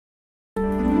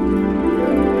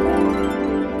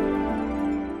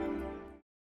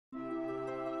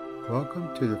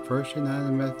Welcome to the First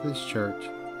United Methodist Church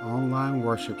online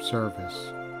worship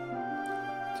service.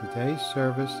 Today's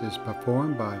service is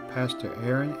performed by Pastor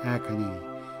Aaron Ackney.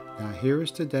 Now here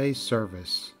is today's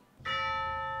service.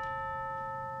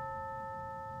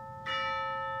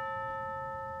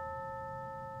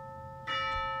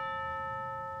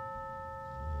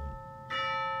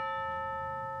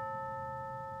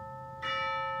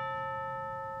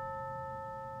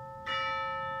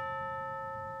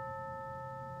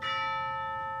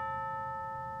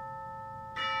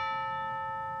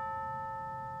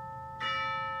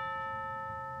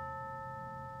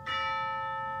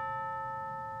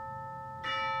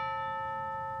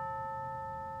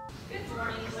 Good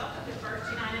morning. Welcome to First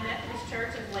United Methodist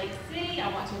Church of Lake City. I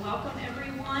want to welcome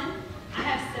everyone. I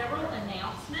have several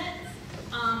announcements.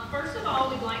 First of all,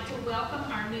 we'd like to welcome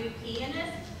our new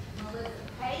pianist, Melissa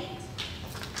Pate.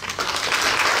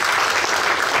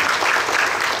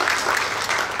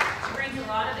 She brings a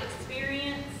lot of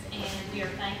experience, and we are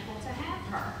thankful to have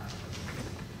her.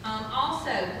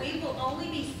 Also, we will only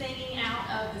be singing out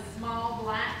of the small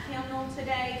black hymnal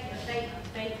today, the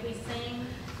faith we sing.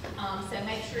 So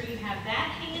make sure you have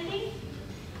that handy.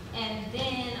 And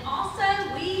then also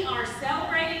we are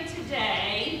celebrating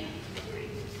today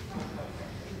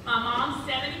my mom's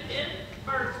 75th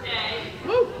birthday.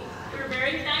 Woo! We're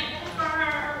very thankful for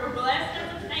her. We're blessed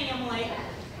as a family.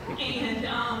 And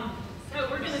so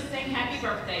we're going to sing happy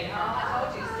birthday to her. I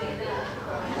told you to say that.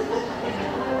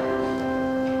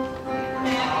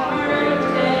 Happy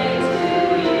birthday to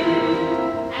you.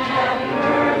 Happy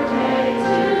birthday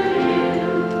to you.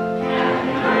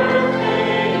 Happy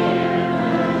birthday,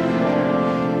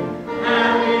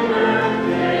 happy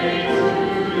birthday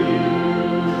to you.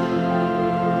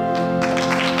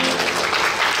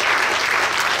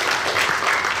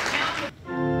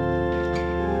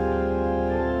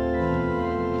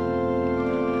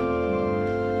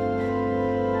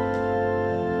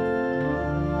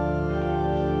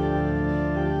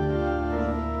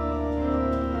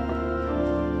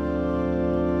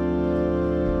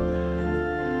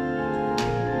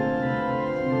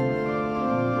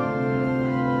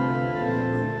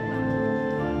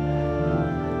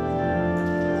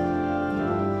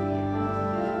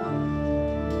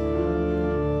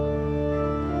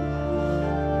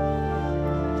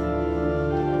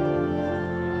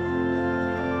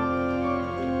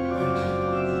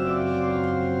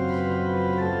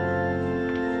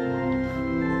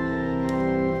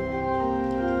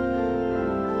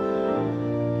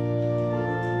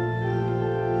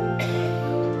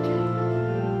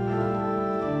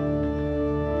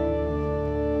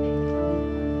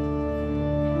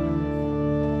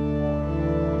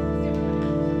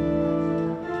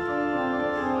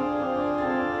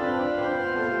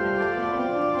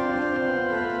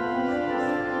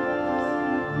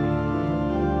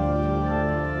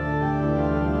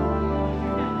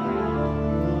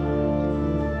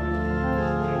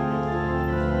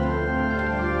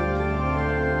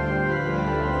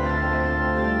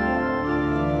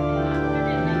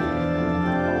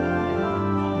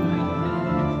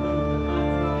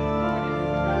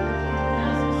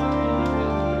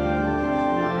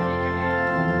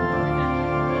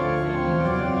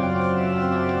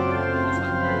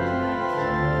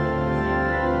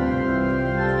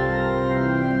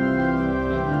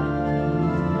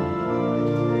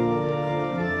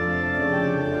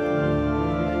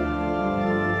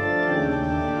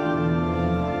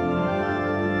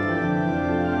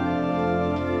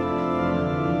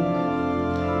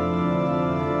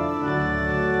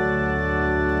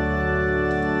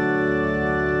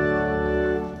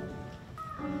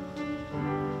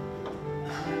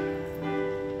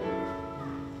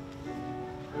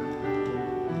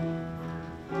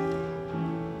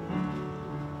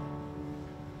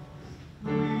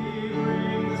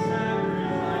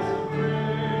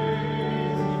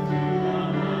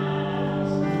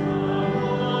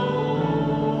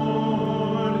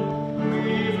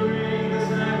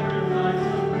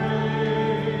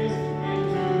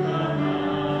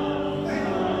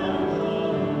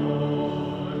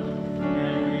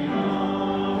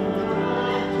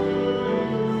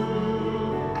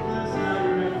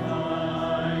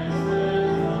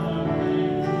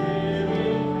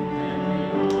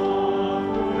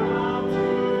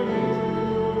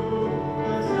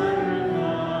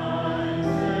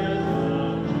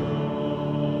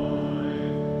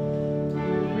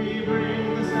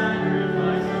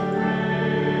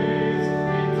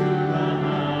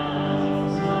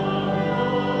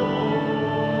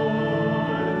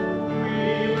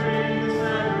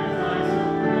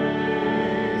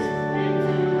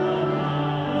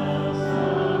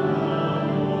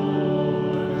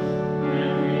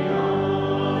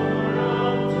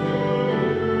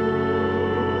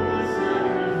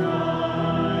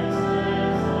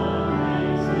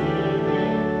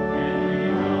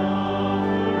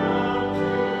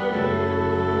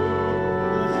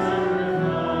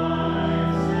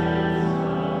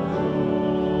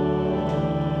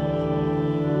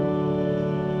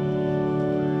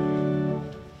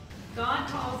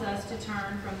 to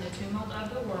turn from the tumult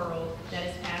of the world that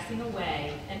is passing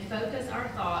away and focus our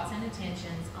thoughts and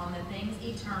attentions on the things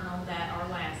eternal that are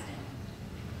lasting.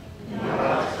 In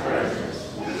God's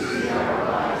presence, we see our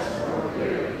lives more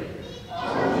clearly.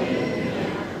 Only in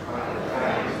Him are the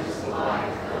fragments of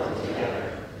life held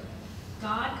together.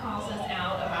 God calls us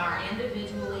out of our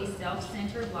individually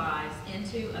self-centered lives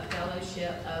into a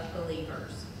fellowship of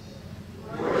believers.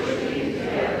 Worshiping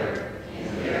together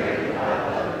and caring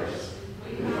about others,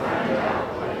 we find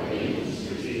out what it means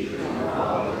to be true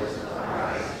followers of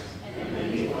Christ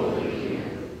and be fully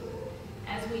human.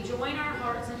 As we join our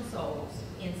hearts and souls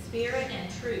in spirit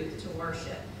and truth to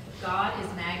worship, God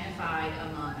is magnified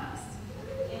among us.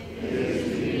 It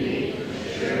is the unique and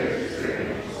shared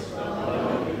experience of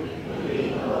knowing and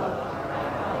being loved by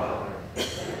our Father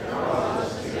that draws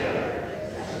us together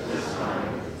at this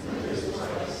time and this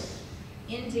place.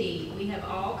 Indeed, we have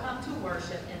all come to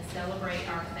worship and celebrate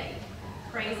our faith,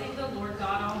 praising the Lord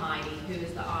God Almighty, who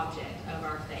is the object of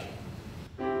our faith.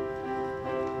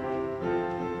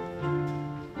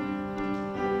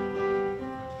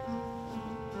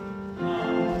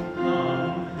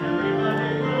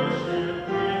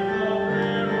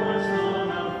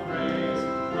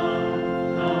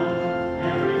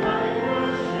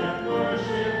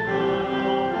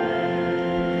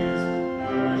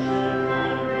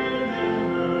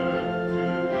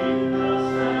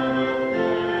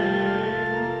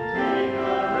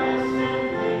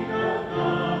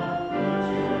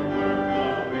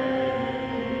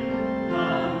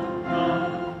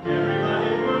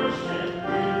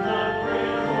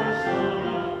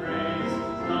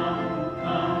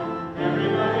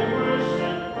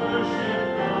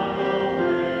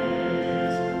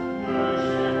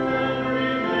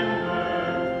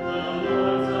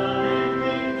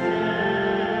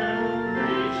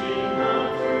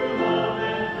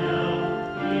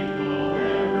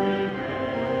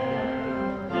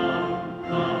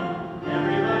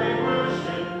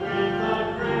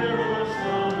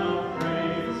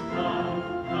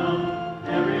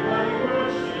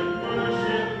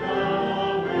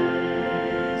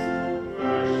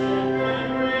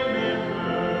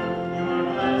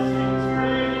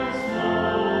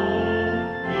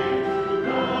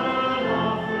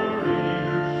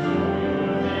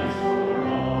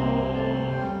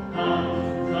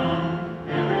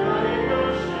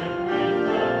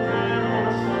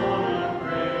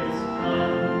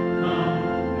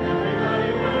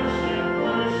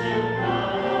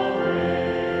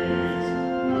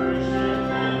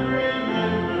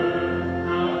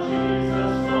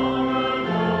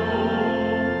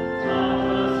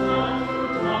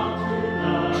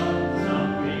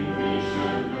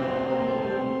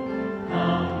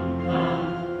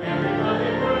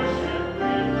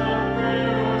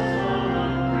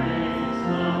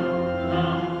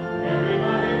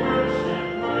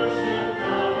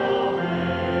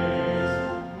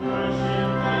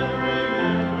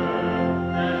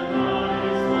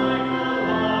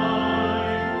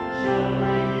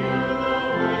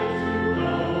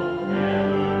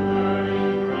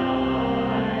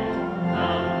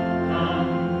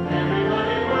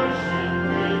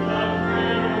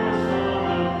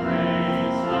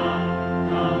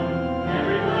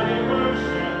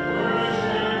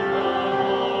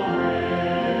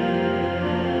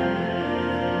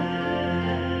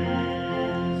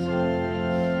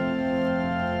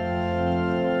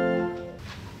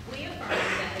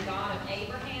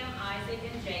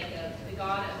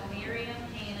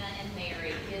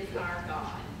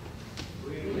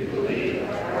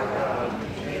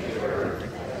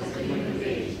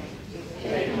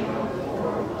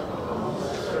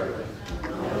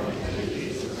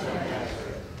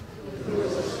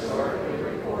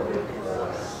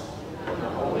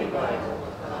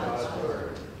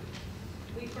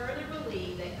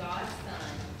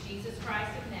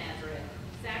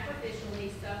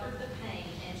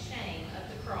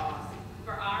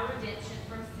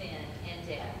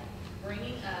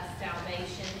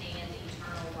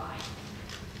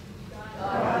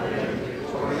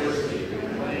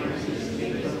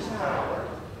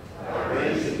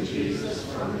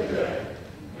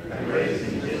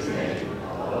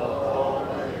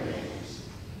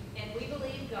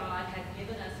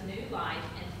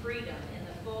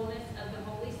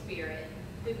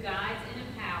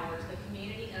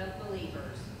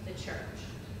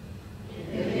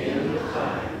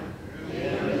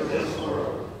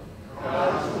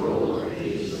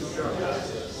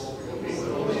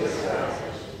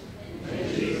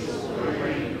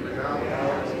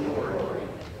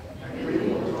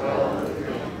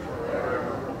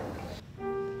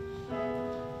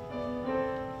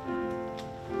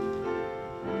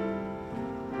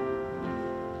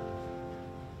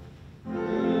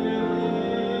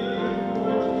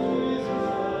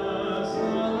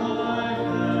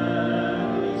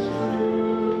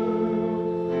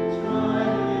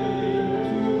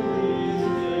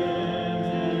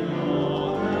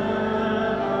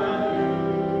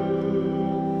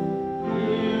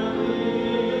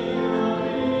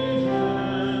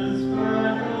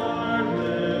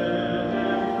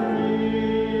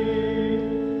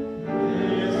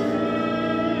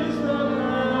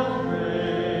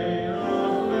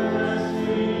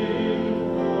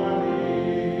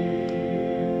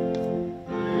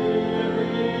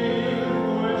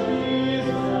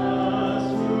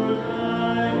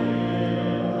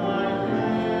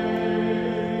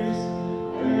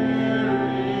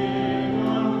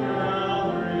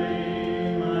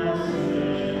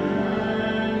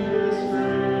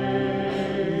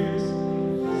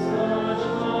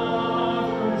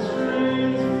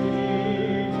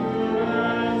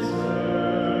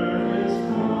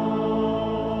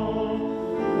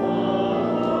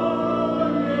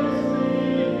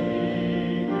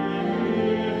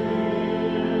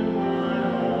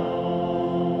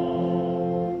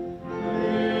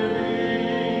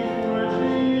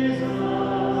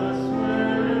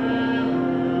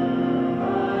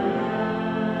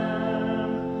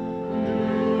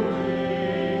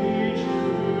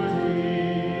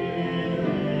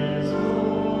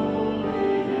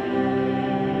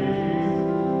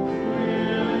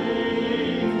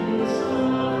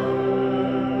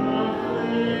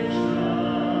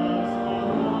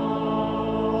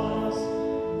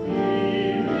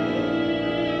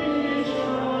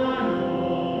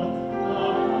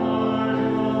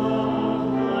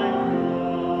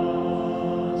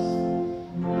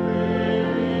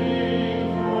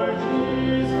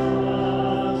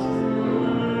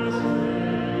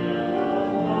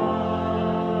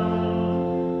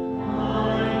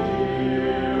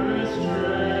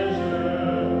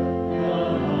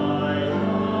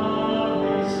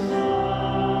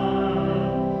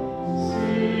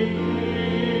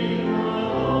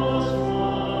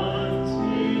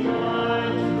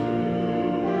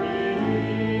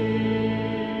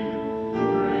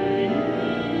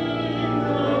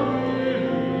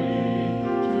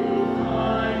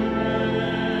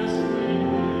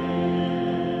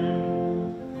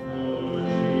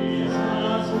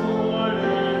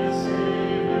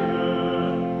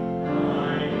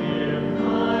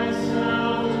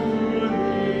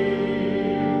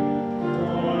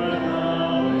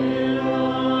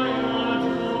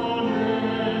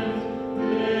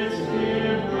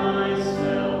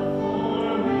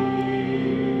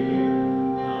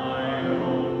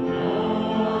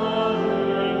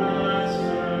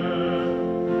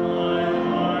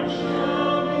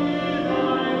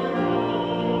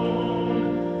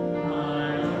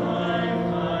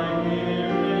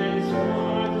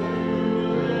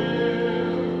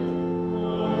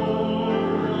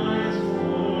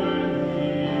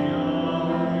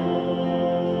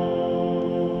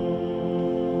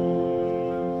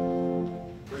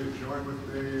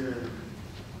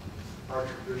 our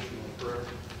traditional prayer.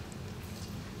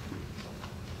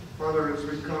 Father, as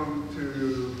we come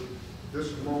to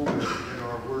this moment in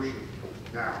our worship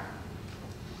now,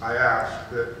 I ask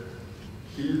that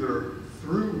either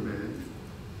through me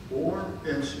or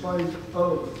in spite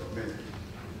of me,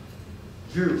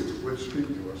 you would speak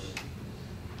to us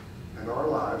and our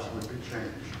lives would be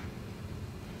changed.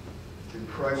 In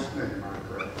Christ's name I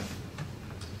pray.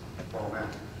 Amen.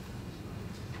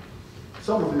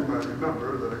 Some of you might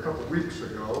remember that a couple weeks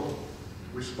ago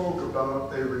we spoke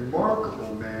about a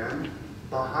remarkable man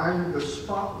behind the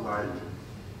spotlight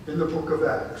in the book of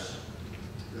Acts.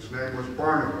 His name was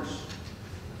Barnabas.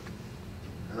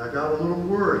 And I got a little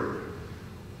worried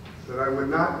that I would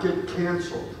not get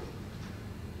canceled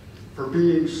for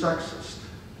being sexist.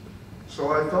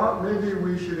 So I thought maybe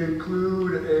we should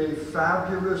include a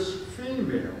fabulous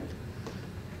female,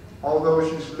 although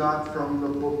she's not from the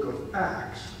book of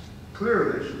Acts.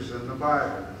 Clearly she's in the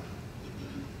Bible.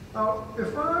 Now,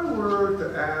 if I were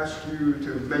to ask you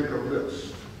to make a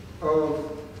list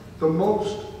of the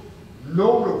most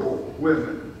notable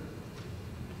women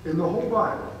in the whole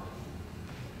Bible,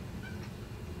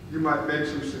 you might make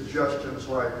some suggestions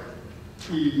like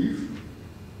Eve,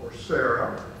 or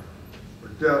Sarah, or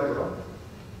Deborah,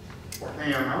 or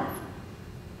Hannah,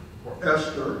 or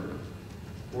Esther,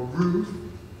 or Ruth,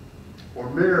 or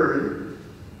Mary,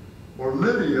 or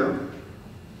Lydia,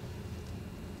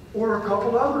 or a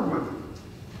couple other women.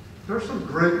 There's some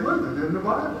great women in the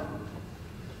Bible.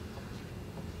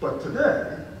 But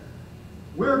today,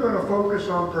 we're going to focus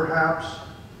on perhaps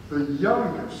the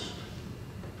youngest,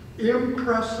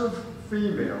 impressive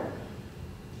female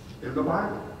in the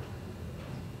Bible.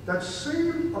 That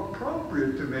seemed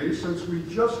appropriate to me since we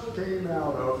just came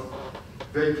out of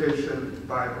Vacation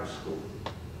Bible School.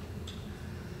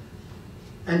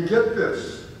 And get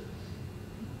this,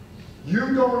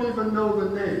 you don't even know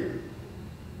the name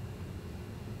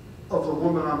of the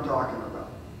woman I'm talking about.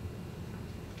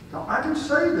 Now, I can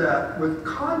say that with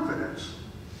confidence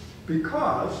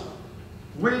because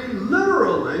we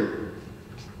literally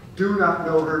do not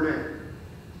know her name.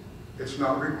 It's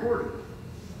not recorded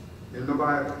in the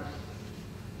Bible.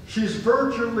 She's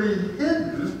virtually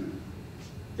hidden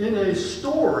in a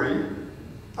story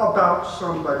about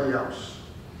somebody else.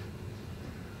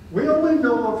 We only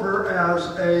know of her as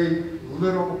a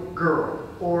little girl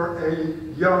or a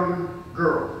young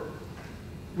girl.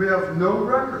 We have no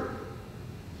record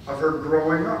of her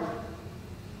growing up.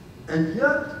 And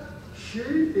yet, she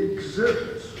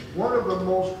exhibits one of the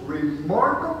most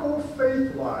remarkable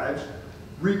faith lives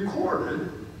recorded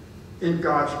in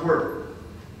God's Word.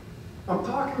 I'm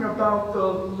talking about the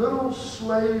little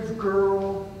slave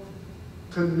girl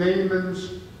to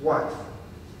Naaman's wife.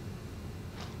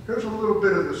 Here's a little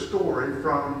bit of the story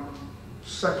from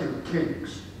 2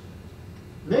 Kings.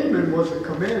 Naaman was the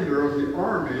commander of the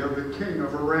army of the king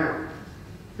of Aram.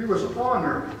 He was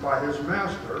honored by his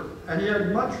master, and he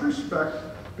had much respect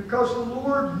because the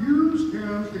Lord used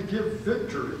him to give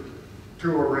victory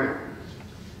to Aram.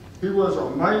 He was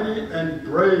a mighty and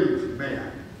brave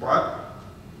man, but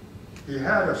he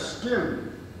had a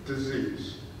skin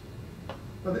disease.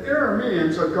 Now, the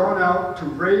Arameans had gone out to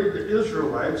raid the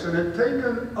Israelites and had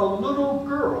taken a little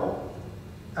girl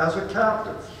as a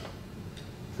captive.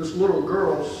 This little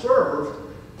girl served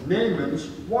Naaman's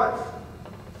wife.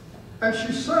 And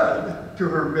she said to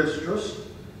her mistress,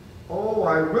 "Oh,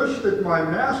 I wish that my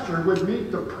master would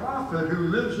meet the prophet who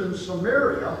lives in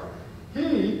Samaria.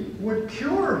 He would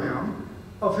cure him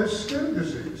of his skin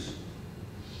disease."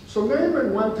 So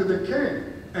Naaman went to the king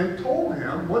and told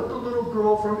him what the little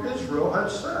girl from Israel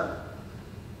had said.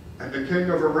 And the king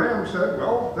of Aram said,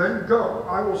 "Well, then go.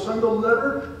 I will send a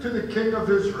letter to the king of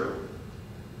Israel."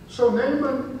 So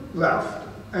Naaman left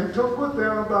and took with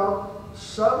him about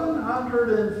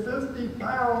 750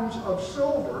 pounds of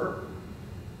silver,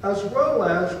 as well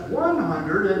as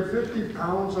 150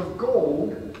 pounds of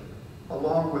gold,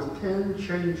 along with 10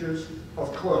 changes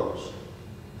of clothes.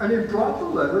 And he brought the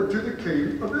letter to the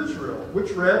king of Israel,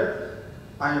 which read,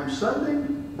 "I am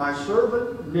sending my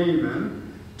servant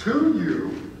Naaman to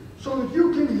you so that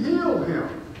you can heal him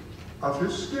of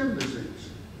his skin disease."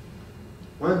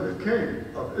 When the king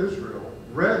of Israel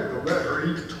read the letter,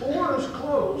 he tore his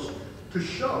clothes to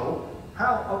show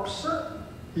how upset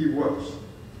he was.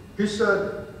 He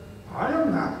said, "I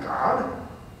am not God.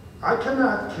 I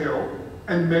cannot kill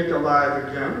and make alive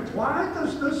again. Why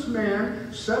does this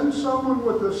man send someone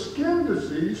with a skin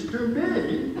disease to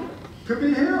me to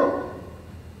be healed?"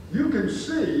 You can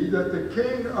see that the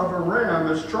king of Aram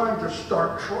is trying to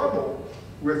start trouble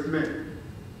with me.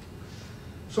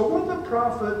 So when the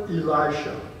prophet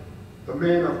Elisha, the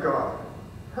man of God,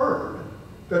 heard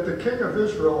that the king of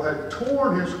Israel had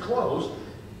torn his clothes,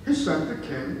 he sent the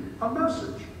king a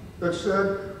message that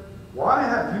said, "Why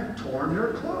have you torn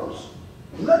your clothes?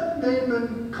 Let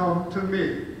Naaman come to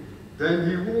me. Then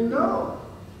he will know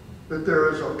that there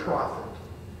is a prophet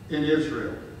in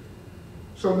Israel."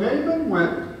 So Naaman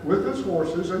went with his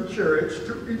horses and chariots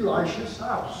to Elisha's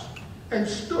house and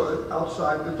stood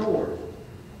outside the door.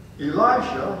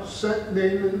 Elisha sent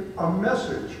Naaman a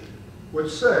message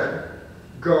which said,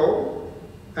 "Go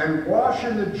and wash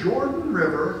in the Jordan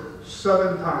River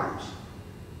 7 times,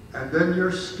 and then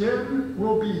your skin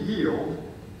will be healed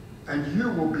and you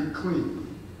will be clean."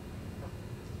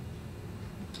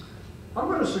 I'm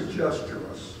going to suggest to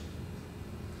us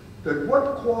that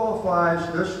what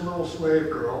qualifies this little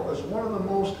slave girl as one of the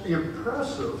most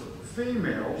impressive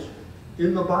females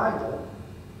in the Bible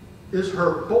is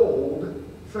her bold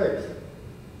faith.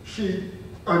 She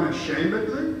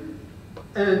unashamedly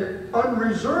and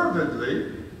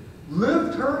unreservedly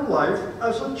lived her life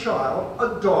as a child,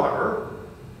 a daughter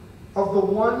of the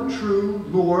one true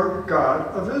Lord God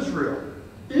of Israel,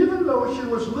 even though she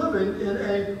was living in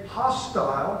a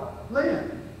hostile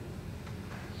land.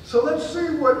 So let's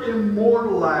see what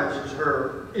immortalizes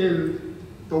her in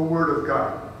the Word of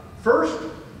God. First,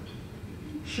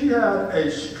 she had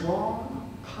a strong,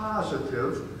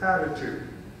 positive attitude.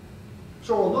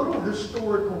 So a little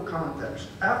historical context.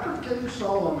 After King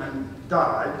Solomon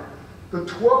died, the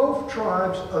 12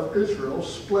 tribes of Israel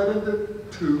split into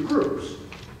 2 groups.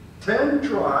 10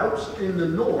 tribes in the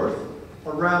north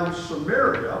around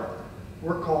Samaria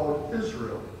were called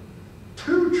Israel.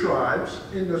 2 tribes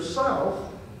in the south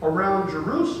around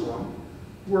Jerusalem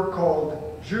were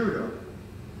called Judah.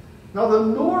 Now the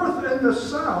north and the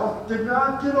south did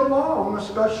not get along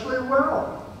especially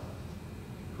well.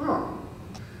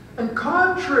 And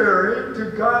contrary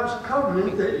to God's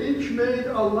covenant, they each made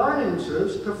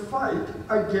alliances to fight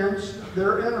against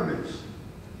their enemies.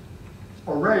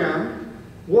 Iran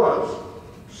was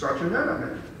such an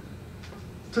enemy.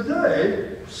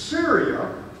 Today, Syria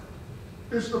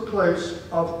is the place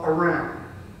of Iran,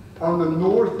 on the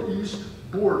northeast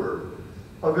border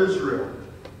of Israel.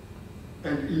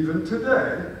 And even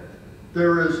today,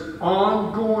 there is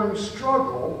ongoing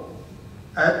struggle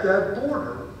at that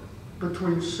border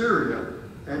between Syria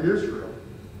and Israel.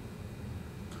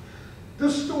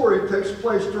 This story takes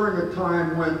place during a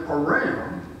time when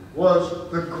Iran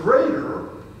was the greater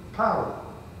power.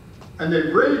 And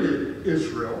they raided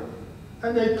Israel,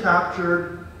 and they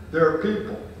captured their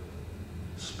people,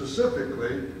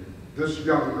 specifically this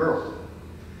young girl.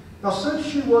 Now, since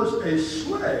she was a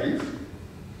slave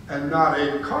and not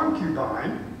a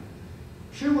concubine,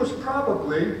 she was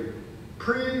probably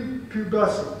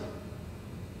prepubescent,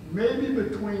 maybe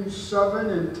between 7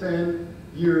 and 10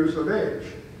 years of age,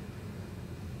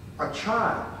 a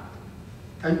child.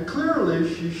 And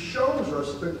clearly she shows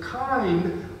us the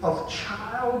kind of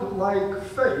childlike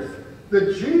faith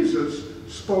that Jesus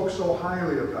spoke so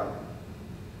highly about.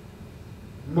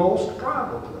 Most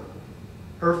probably,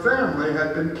 her family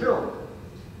had been killed,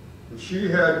 and she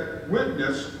had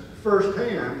witnessed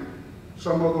firsthand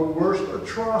some of the worst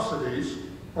atrocities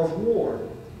of war.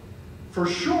 For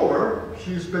sure,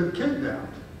 she's been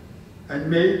kidnapped and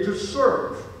made to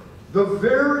serve the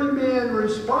very man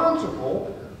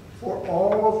responsible for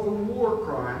all of the war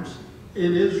crimes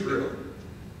in Israel.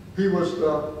 He was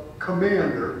the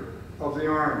commander of the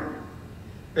army.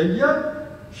 And yet,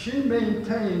 she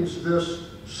maintains this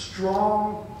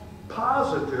strong,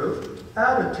 positive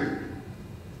attitude.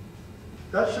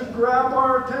 That should grab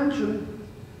our attention.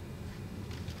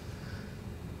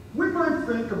 We might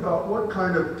think about what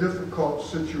kind of difficult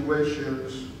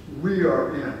situations we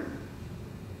are in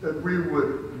that we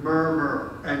would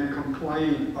murmur and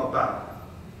complain about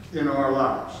in our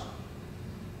lives.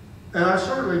 And I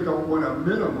certainly don't want to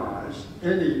minimize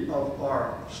any of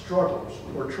our struggles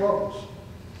or troubles.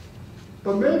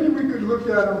 But maybe we could look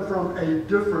at them from a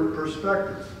different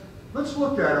perspective. Let's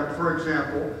look at them, for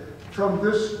example, from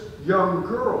this young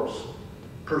girl's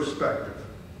perspective.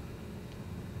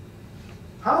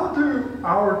 How do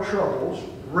our troubles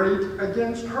rate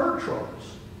against her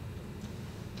troubles?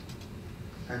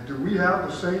 And do we have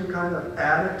the same kind of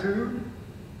attitude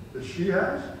that she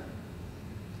has?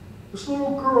 This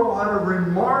little girl had a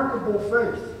remarkable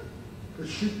faith that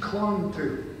she clung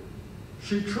to.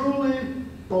 She truly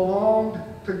belonged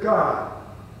to God.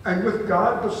 And with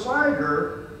God beside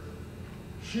her,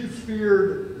 she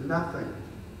feared nothing.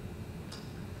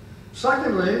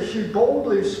 Secondly, she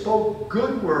boldly spoke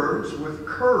good words with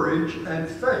courage and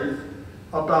faith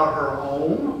about her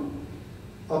home,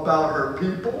 about her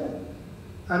people,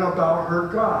 and about her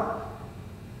God.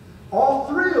 All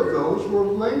three of those were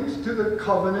linked to the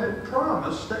covenant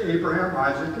promise to Abraham,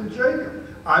 Isaac, and Jacob.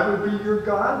 I will be your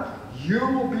God, you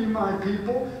will be my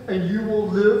people, and you will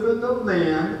live in the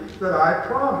land that I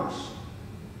promise.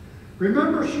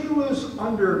 Remember, she was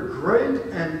under great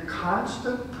and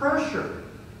constant pressure,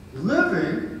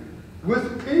 living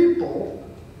with people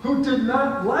who did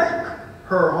not like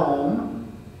her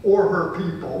home or her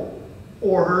people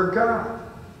or her God.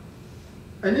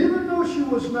 And even though she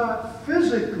was not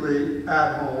physically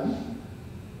at home,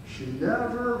 she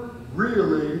never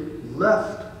really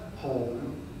left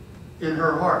home in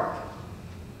her heart.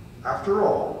 After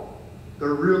all,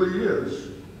 there really is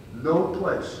no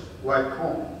place like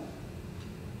home.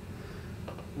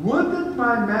 Would that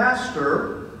my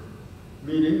master,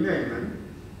 meaning Naaman,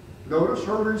 notice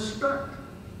her respect,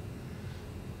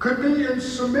 could be in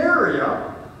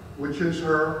Samaria, which is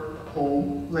her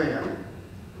homeland,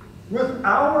 with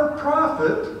our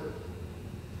prophet,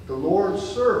 the Lord's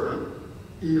servant,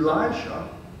 Elisha,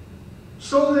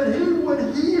 so that he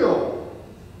would heal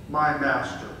my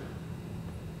master.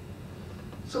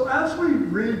 So as we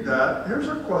read that, here's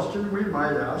a question we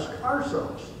might ask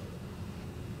ourselves.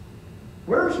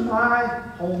 Where's my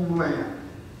homeland?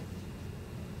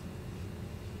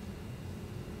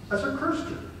 As a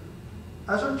Christian,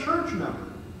 as a church member.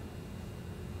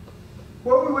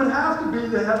 Well, it would have to be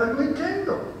the heavenly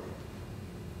kingdom,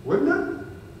 wouldn't it?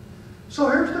 So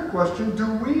here's the question, do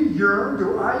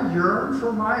I yearn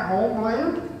for my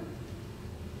homeland?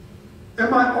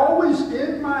 Am I always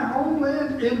in my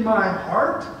homeland, in my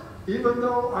heart, even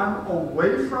though I'm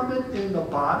away from it in the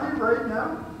body right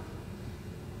now?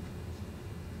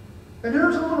 And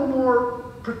here's a little more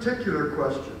particular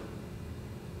question.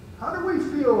 How do we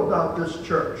feel about this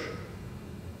church?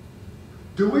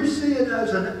 Do we see it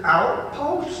as an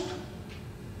outpost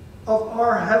of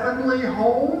our heavenly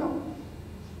home,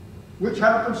 which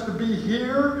happens to be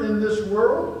here in this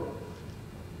world?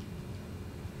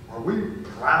 Are we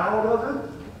proud of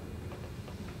it?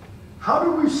 How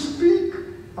do we speak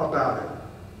about it?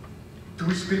 Do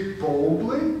we speak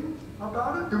boldly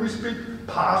about it? Do we speak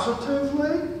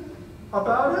positively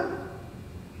about it?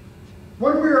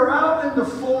 When we are out in the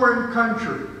foreign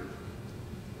country,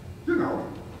 you know,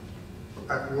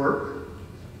 at work,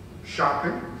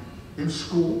 shopping, in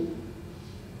school,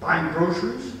 buying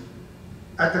groceries,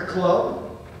 at the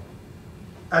club,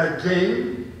 at a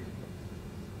game,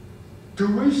 do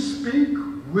we speak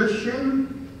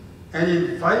wishing and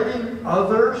inviting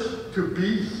others to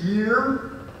be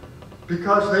here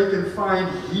because they can find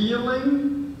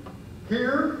healing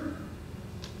here?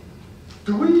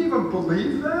 Do we even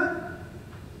believe that?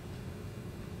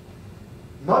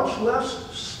 Much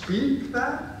less speak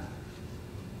that?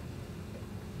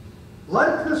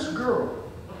 Like this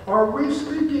girl, are we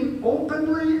speaking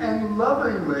openly and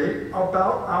lovingly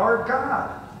about our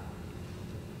God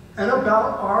and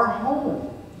about our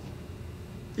home,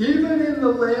 even in the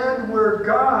land where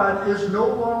God is no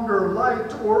longer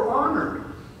liked or honored?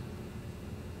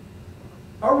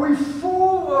 Are we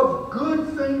full of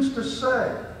good things to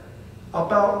say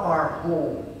about our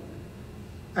home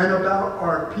and about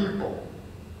our people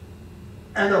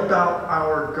and about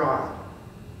our God?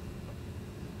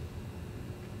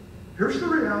 Here's the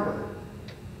reality.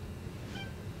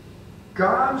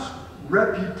 God's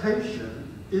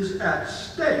reputation is at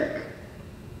stake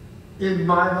in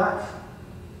my life.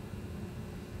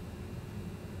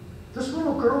 This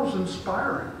little girl's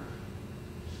inspiring.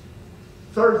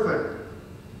 Third thing.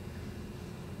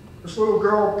 This little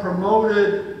girl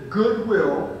promoted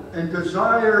goodwill and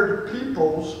desired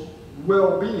people's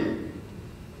well-being.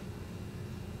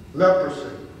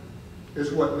 Leprosy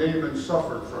is what Naaman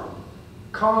suffered from.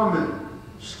 Common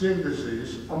skin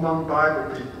disease among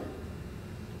Bible people.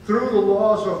 Through the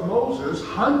laws of Moses,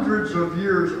 hundreds of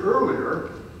years earlier,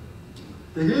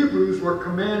 the Hebrews were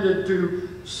commanded to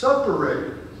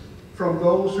separate from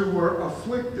those who were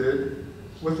afflicted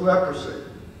with leprosy.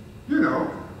 You know,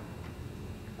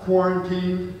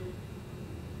 quarantined,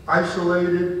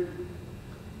 isolated,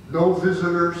 no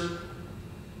visitors.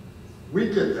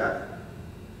 We get that.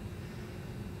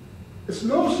 It's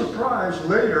no surprise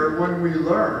later when we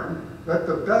learn that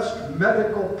the best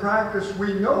medical practice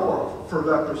we know of for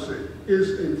leprosy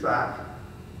is, in fact,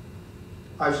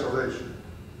 isolation.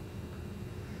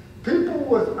 People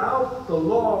without the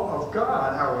law of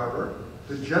God, however,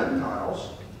 the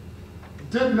Gentiles,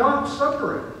 did not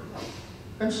separate.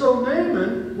 And so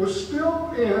Naaman was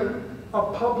still in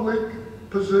a public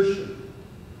position.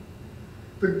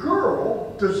 The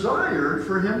girl desired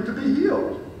for him to be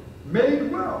healed,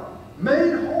 made well,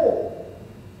 made whole.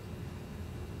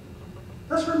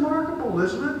 That's remarkable,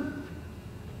 isn't it?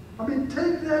 I mean,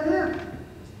 take that in.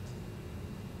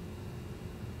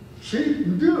 She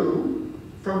knew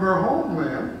from her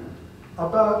homeland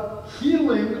about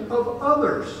healing of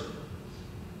others.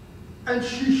 And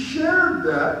she shared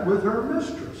that with her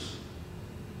mistress.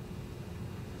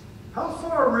 How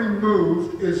far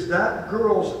removed is that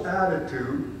girl's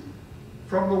attitude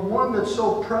from the one that's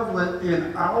so prevalent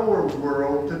in our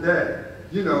world today?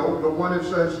 You know, the one that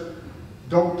says,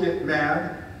 don't get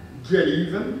mad, get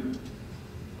even.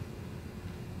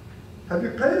 Have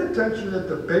you paid attention that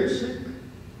the basic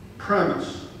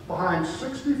premise behind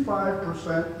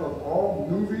 65% of all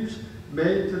movies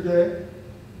made today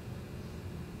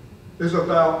is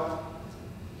about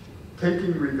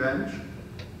taking revenge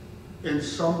in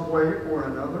some way or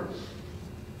another?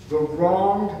 The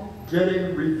wronged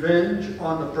getting revenge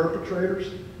on the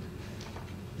perpetrators?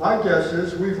 My guess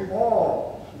is we've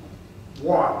all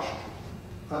watched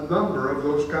a number of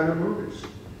those kind of movies.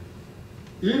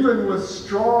 Even with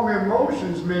strong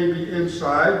emotions maybe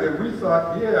inside that we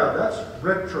thought, yeah, that's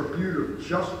retributive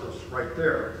justice right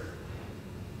there.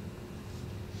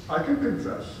 I can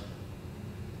confess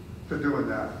to doing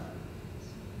that.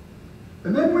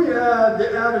 And then we add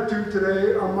the attitude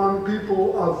today among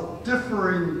people of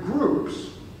differing groups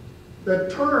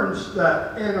that turns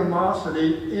that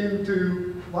animosity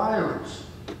into violence.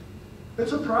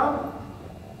 It's a problem.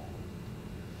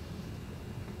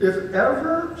 If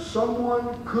ever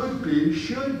someone could be,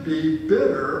 should be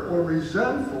bitter or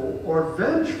resentful or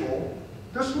vengeful,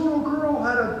 this little girl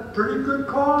had a pretty good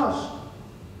cause.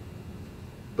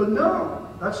 But no,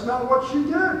 that's not what she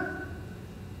did.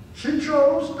 She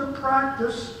chose to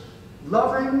practice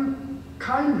loving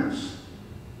kindness.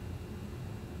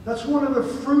 That's one of the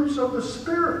fruits of the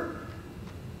Spirit.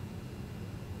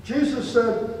 Jesus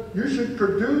said, you should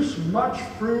produce much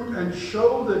fruit and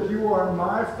show that you are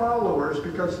my followers,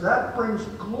 because that brings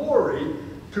glory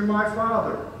to my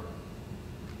Father.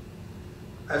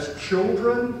 As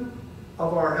children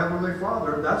of our Heavenly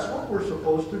Father, that's what we're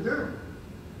supposed to do.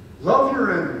 Love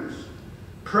your enemies.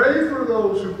 Pray for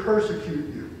those who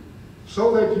persecute you,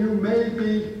 so that you may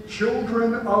be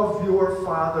children of your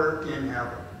Father in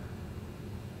heaven.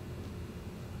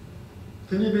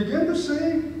 Can you begin to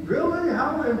see really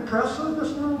how impressive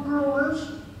this little girl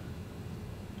is?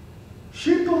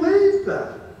 She believed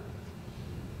that.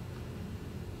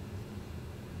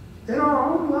 In our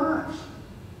own lives,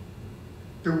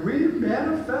 do we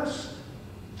manifest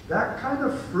that kind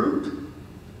of fruit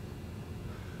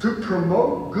to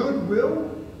promote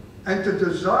goodwill and to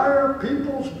desire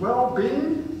people's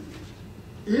well-being,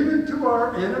 even to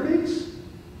our enemies,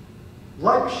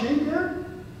 like she did?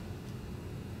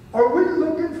 Are we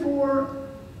looking for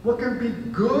what can be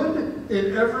good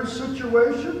in every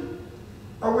situation?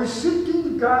 Are we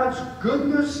seeking God's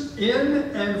goodness in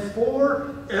and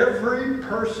for every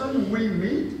person we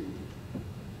meet?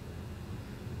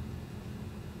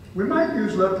 We might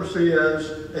use leprosy as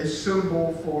a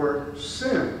symbol for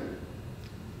sin.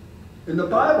 In the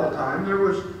Bible time, there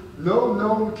was no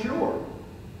known cure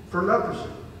for leprosy.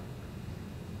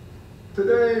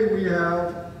 Today, we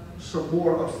have some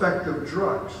more effective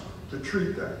drugs to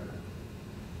treat that.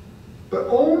 But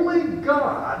only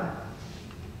God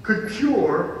could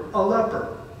cure a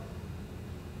leper.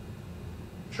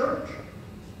 Church,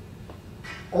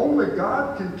 only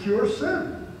God can cure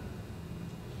sin.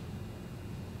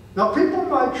 Now, people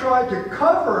might try to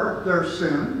cover their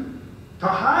sin, to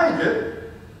hide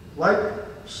it, like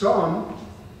some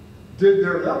did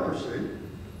their leprosy.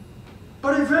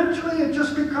 But eventually it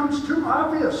just becomes too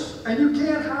obvious, and you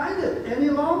can't hide it any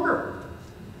longer.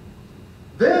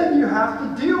 Then you have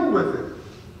to deal with it,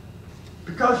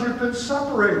 because you've been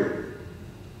separated.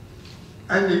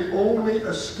 And the only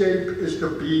escape is to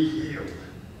be healed.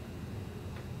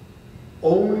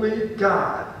 Only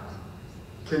God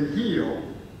can heal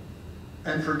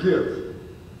and forgive.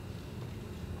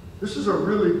 This is a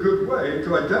really good way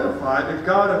to identify the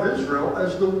God of Israel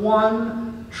as the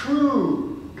one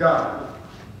true God.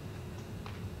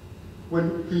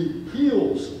 When he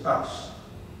heals us.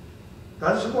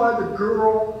 That is why the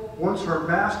girl wants her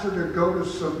master to go to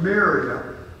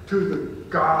Samaria to the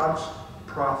God's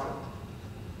prophet.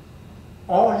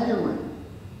 All healing.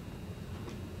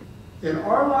 In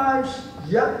our lives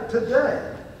yet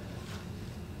today,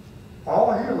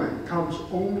 all healing comes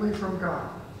only from God.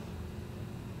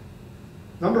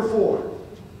 Number 4,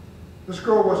 this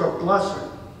girl was a blessing.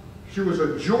 She was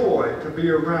a joy to be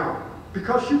around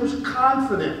because she was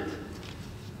confident.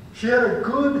 She had a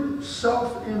good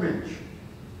self-image.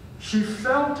 She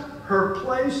felt her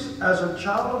place as a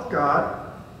child of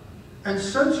God, and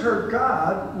since her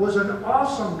God was an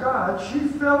awesome God, she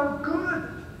felt good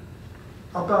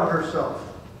about herself.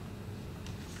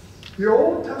 The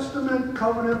Old Testament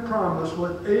covenant promise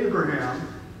with Abraham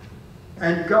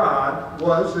and God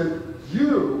was that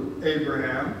you,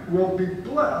 Abraham, will be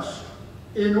blessed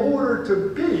in order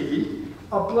to be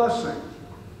a blessing.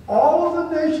 All of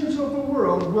the nations of the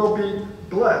world will be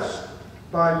blessed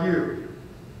by you.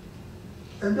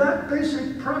 And that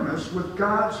basic premise with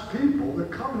God's people, the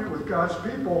covenant with God's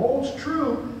people, holds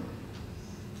true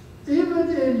even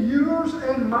in yours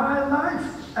and my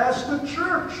life as the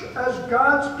church, as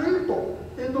God's people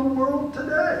in the world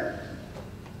today.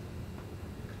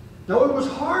 Now, it was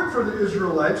hard for the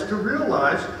Israelites to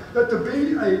realize that to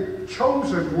be a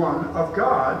chosen one of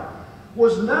God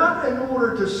was not in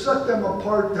order to set them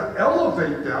apart, to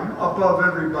elevate them above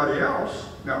everybody else.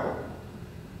 No.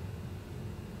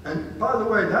 And by the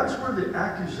way, that's where the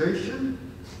accusation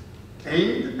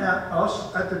aimed at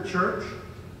us at the church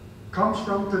comes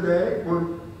from today,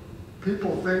 when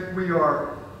people think we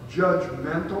are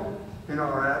judgmental in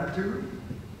our attitude.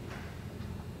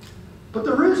 But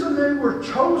the reason they were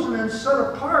chosen and set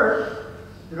apart,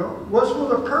 was for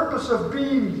the purpose of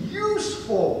being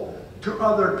useful to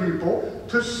other people,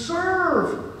 to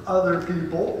serve other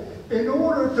people, in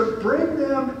order to bring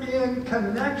them in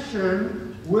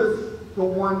connection with the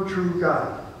one true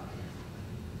God.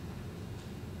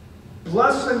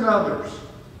 Blessing others.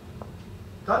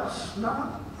 That's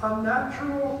not a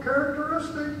natural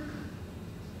characteristic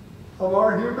of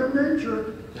our human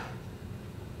nature.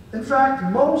 In fact,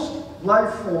 most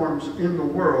life forms in the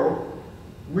world,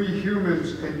 we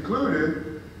humans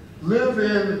included, live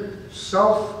in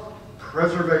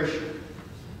self-preservation.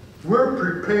 We're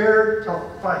prepared to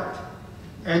fight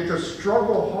and to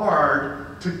struggle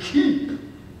hard to keep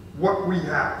what we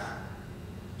have,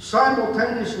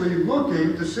 simultaneously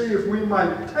looking to see if we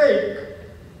might take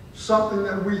something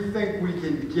that we think we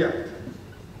can get.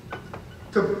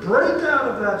 To break out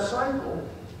of that cycle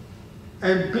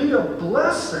and be a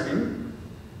blessing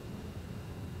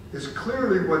is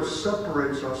clearly what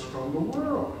separates us from the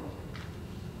world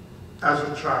as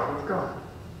a child of God.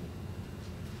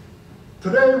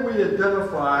 Today we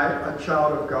identify a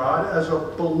child of God as a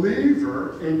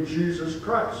believer in Jesus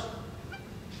Christ.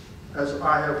 As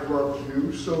I have loved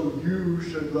you, so you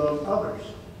should love others.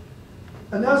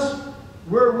 And that's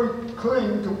where we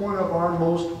cling to one of our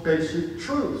most basic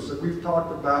truths that we've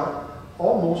talked about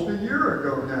almost a year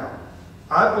ago now.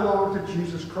 I belong to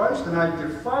Jesus Christ, and I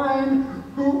define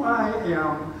who I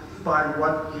am by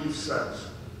what he says.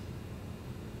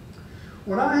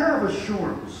 When I have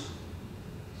assurance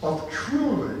of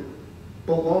truly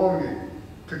belonging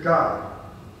to God,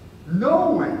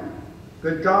 knowing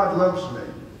that God loves me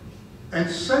and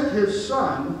sent his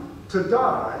Son to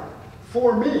die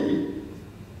for me,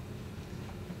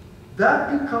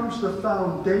 that becomes the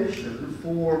foundation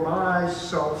for my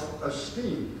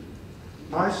self-esteem,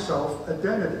 my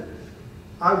self-identity.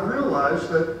 I realize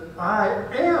that I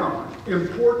am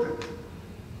important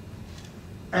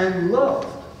and loved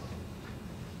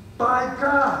by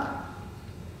God.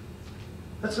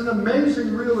 That's an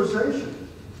amazing realization.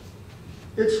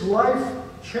 It's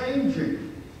life-changing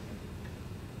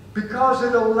because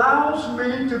it allows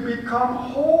me to become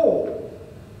whole,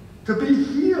 to be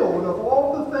healed of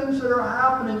all the things that are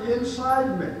happening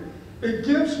inside me. It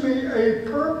gives me a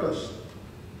purpose.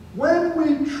 When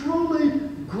we truly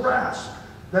grasp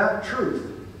that truth,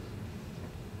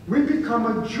 we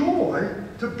become a joy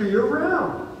to be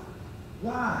around.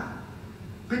 Why?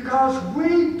 Because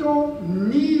we don't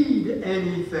need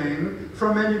anything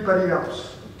from anybody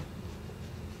else.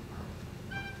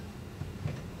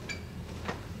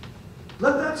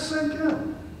 Let that sink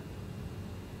in.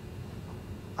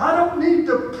 I don't need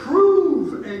to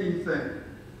prove anything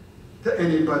to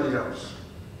anybody else.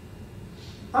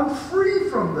 I'm free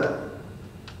from that.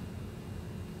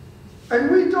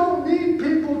 And we don't need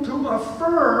people to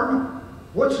affirm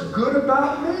what's good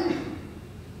about me.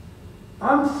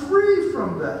 I'm free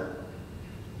from that.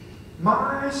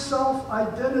 My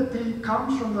self-identity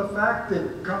comes from the fact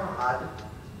that God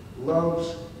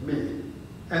loves me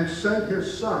and sent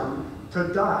his Son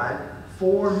to die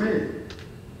for me.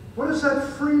 What does that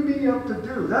free me up to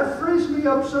do? That frees me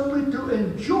up simply to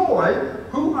enjoy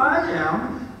who I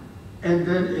am and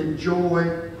then enjoy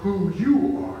who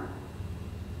you are.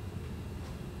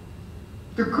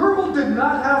 The girl did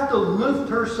not have to lift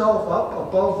herself up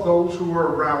above those who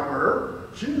were around her.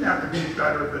 She didn't have to be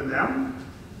better than them.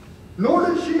 Nor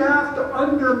did she have to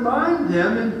undermine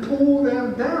them and pull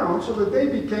them down so that they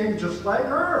became just like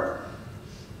her.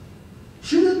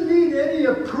 She didn't need any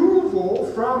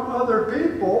approval from other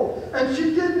people, and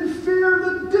she didn't fear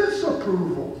the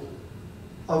disapproval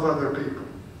of other people.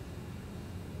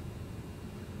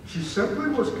 She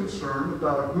simply was concerned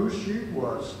about who she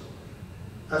was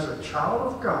as a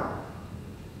child of God.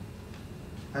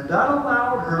 And that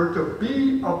allowed her to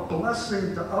be a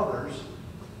blessing to others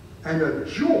and a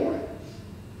joy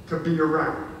to be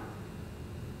around.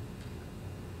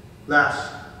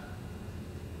 Last,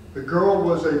 the girl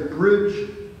was a bridge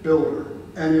builder,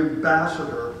 an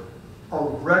ambassador, a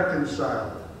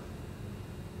reconciler.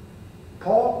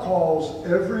 Paul calls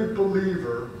every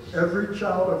believer, every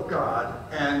child of God,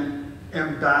 an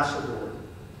ambassador.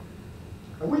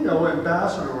 And we know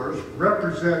ambassadors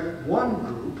represent one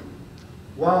group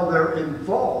while they're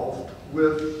involved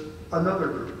with another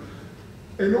group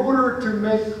in order to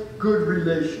make good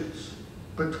relations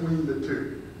between the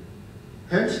two.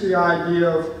 Hence the idea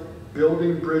of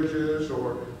building bridges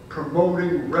or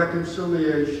promoting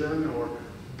reconciliation or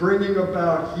bringing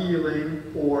about healing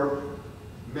or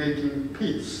making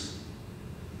peace.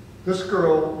 This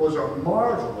girl was a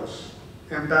marvelous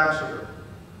ambassador,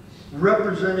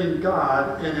 representing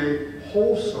God in a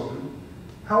wholesome,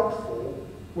 helpful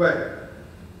way,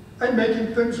 and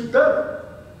making things better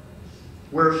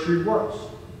where she was.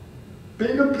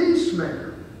 Being a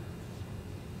peacemaker,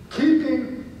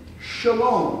 keeping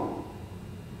shalom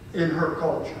in her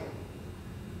culture.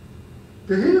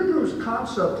 The Hebrews'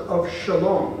 concept of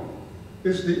shalom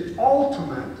is the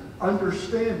ultimate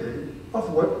understanding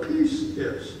of what peace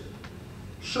is.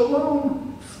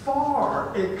 Shalom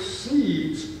far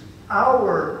exceeds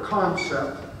our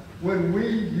concept when we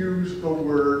use the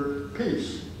word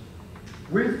peace.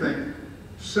 We think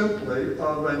simply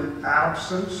of an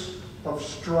absence of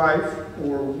strife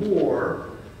or war,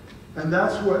 and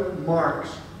that's what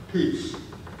marks peace.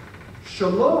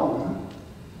 Shalom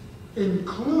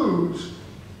includes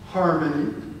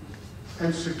harmony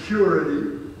and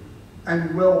security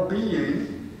and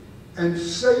well-being and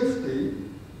safety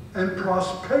and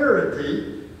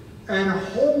prosperity and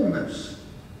wholeness.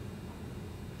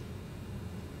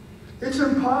 It's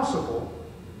impossible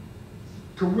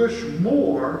to wish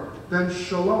more than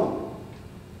shalom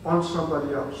on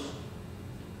somebody else.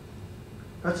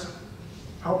 That's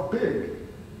how big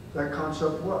that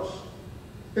concept was.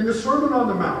 In the Sermon on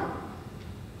the Mount,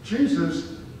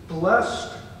 Jesus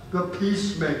blessed the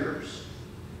peacemakers.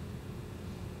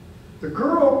 The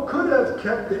girl could have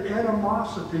kept the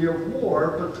animosity of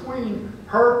war between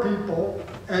her people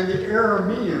and the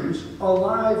Arameans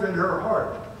alive in her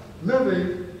heart,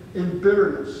 living in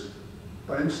bitterness.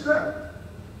 But instead,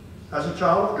 as a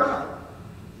child of God,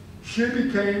 she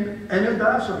became an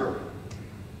ambassador,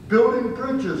 building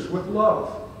bridges with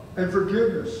love and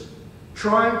forgiveness,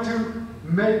 trying to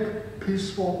make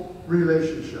peaceful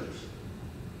relationships.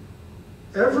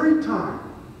 Every time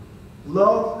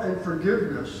love and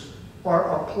forgiveness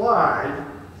are applied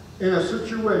in a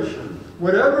situation,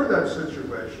 whatever that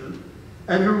situation,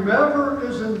 and whomever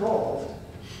is involved,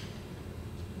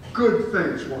 good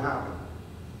things will happen.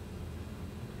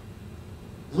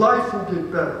 Life will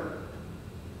get better.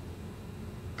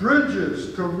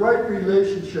 Bridges to right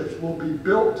relationships will be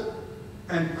built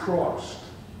and crossed.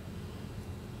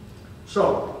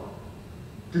 So,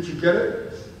 did you get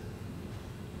it?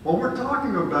 What we're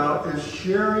talking about is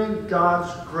sharing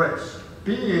God's grace,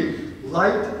 being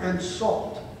light and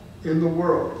salt in the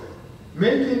world,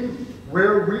 making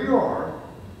where we are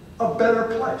a better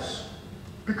place,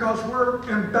 because we're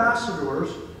ambassadors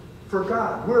for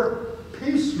God. We're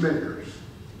peacemakers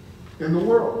in the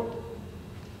world.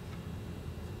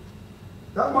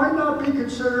 That might not be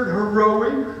considered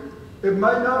heroic. It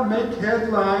might not make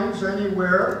headlines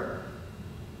anywhere.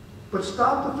 But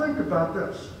stop to think about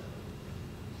this.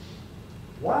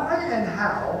 Why and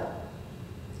how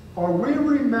are we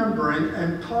remembering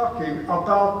and talking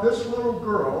about this little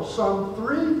girl some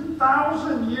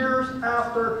 3,000 years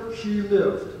after she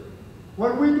lived,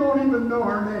 when we don't even know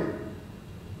her name?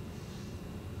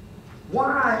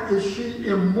 Why is she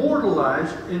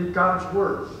immortalized in God's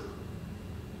Word?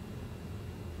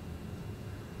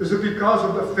 Is it because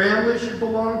of the family she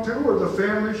belonged to or the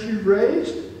family she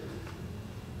raised?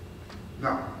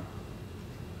 No.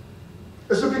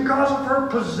 Is it because of her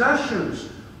possessions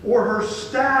or her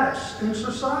status in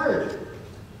society?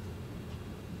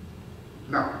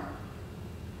 No.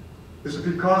 Is it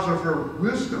because of her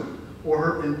wisdom or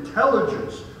her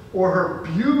intelligence or her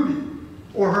beauty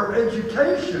or her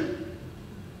education?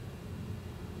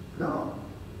 No.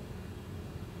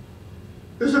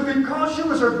 Is it because she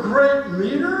was a great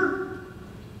leader?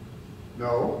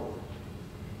 No.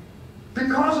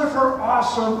 Because of her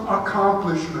awesome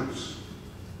accomplishments?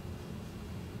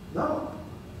 No.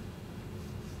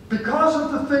 Because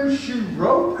of the things she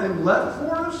wrote and left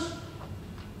for us?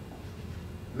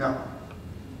 No.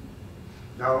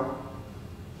 No.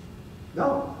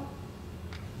 No.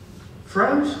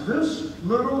 Friends, this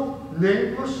little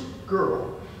nameless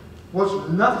girl was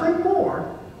nothing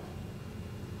more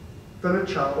than a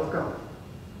child of God.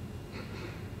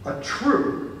 A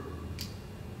true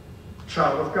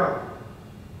child of God.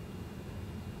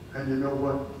 And you know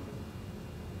what?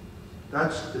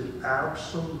 That's the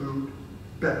absolute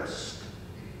best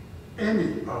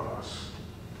any of us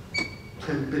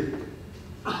can be.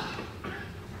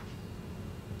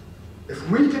 If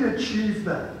we can achieve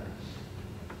that,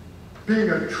 being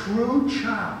a true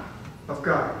child of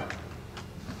God,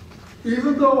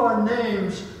 even though our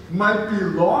names might be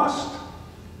lost,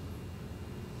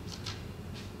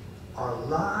 our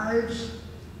lives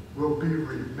will be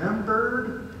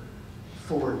remembered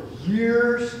for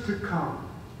years to come.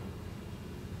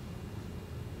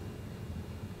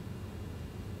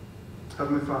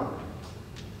 Heavenly Father,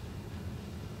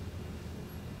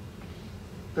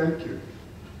 thank you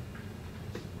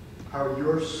how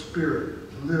your Spirit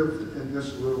lived in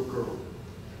this little girl.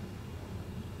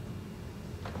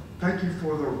 Thank you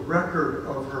for the record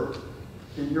of her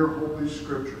in your holy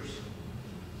scriptures.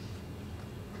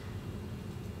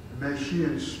 May she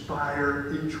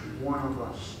inspire each one of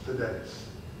us today.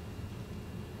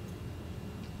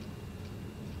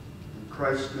 In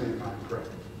Christ's name I pray.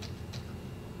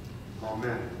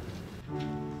 Amen.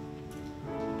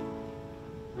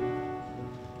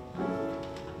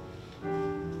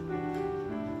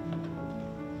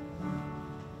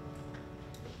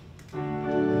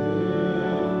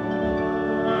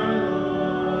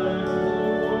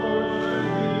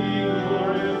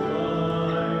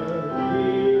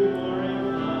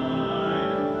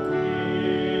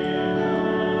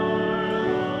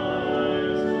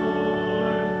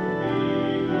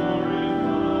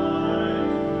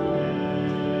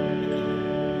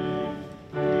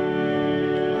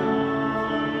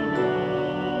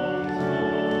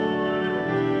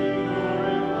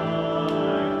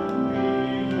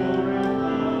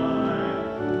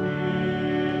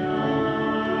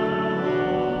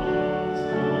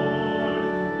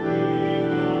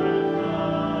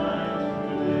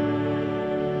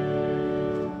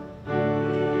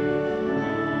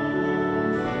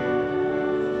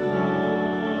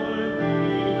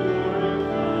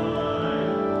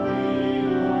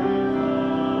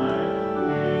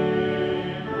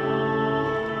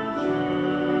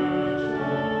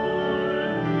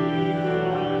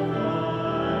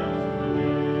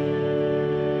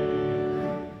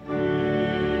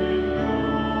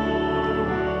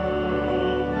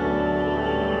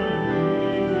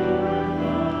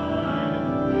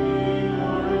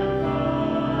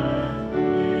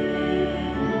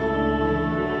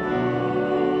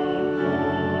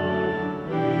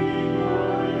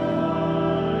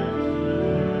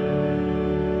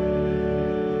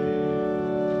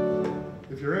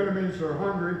 If your enemies are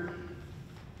hungry,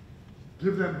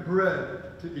 give them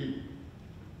bread to eat.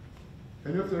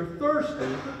 And if they're thirsty,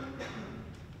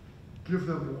 give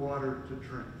them water to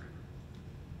drink.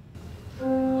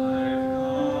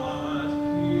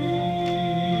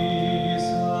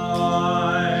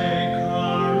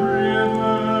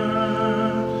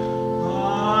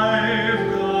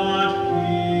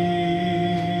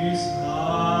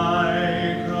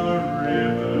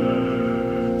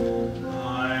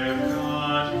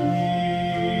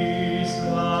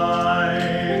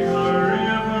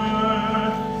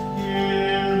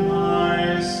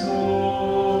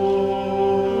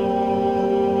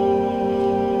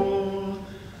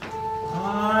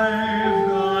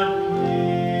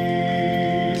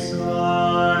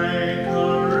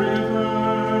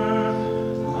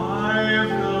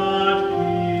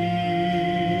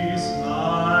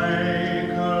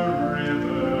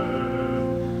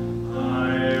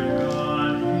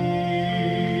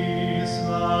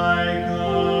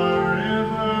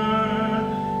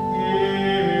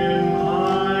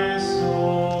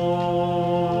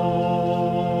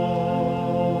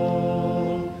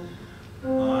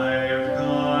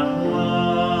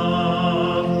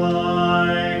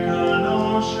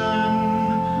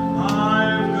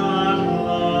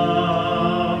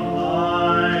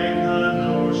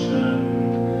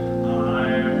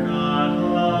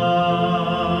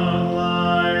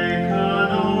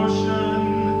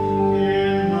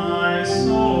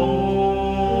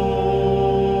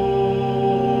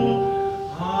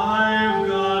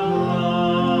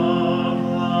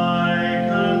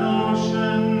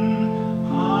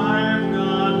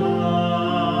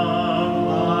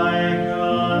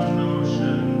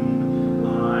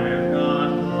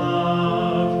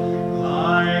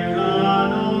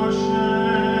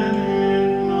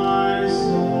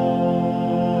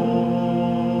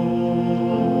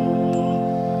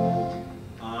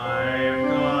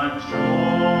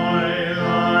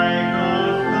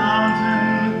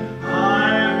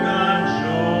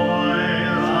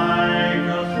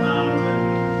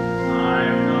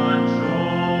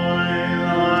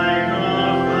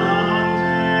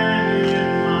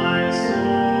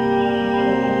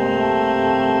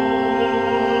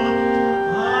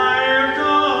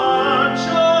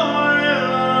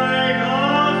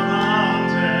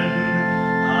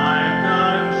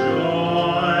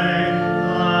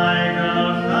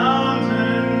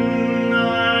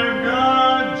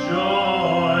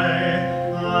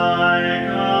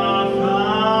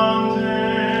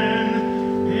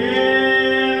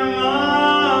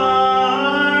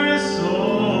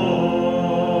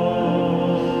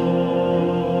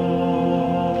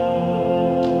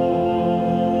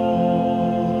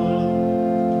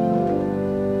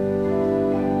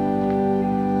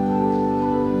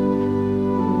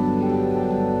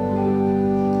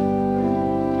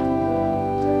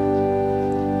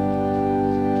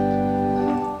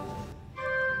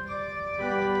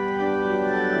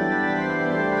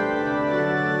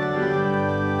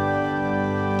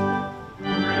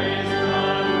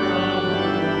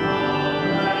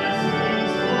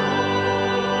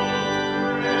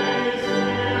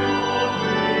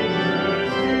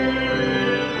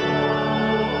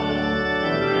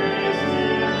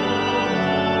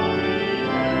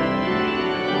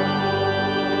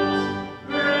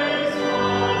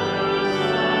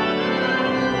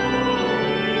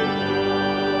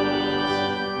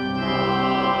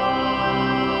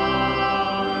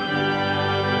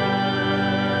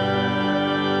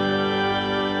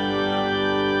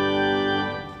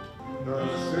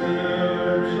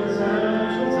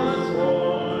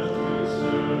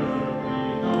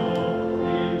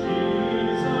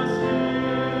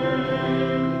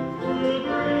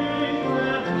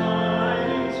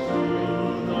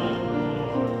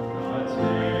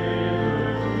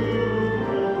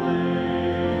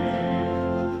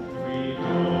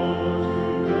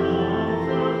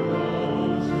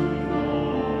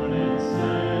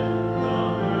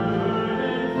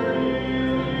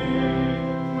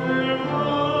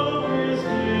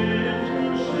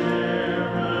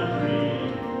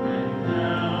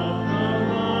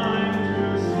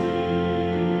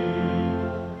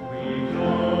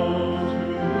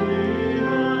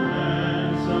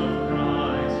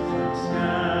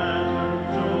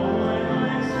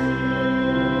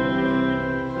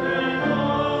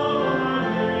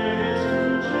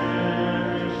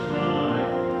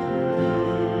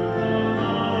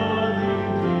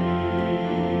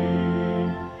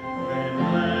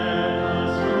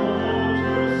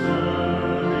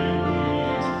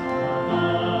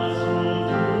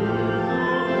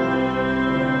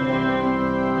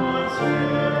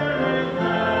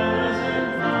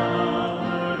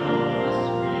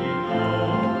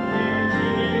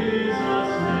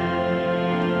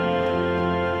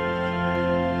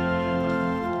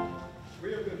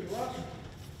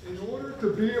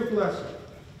 be a blessing.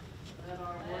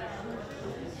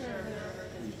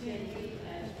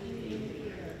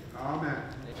 Amen.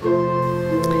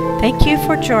 Thank you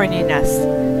for joining us.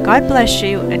 God bless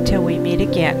you until we meet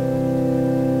again.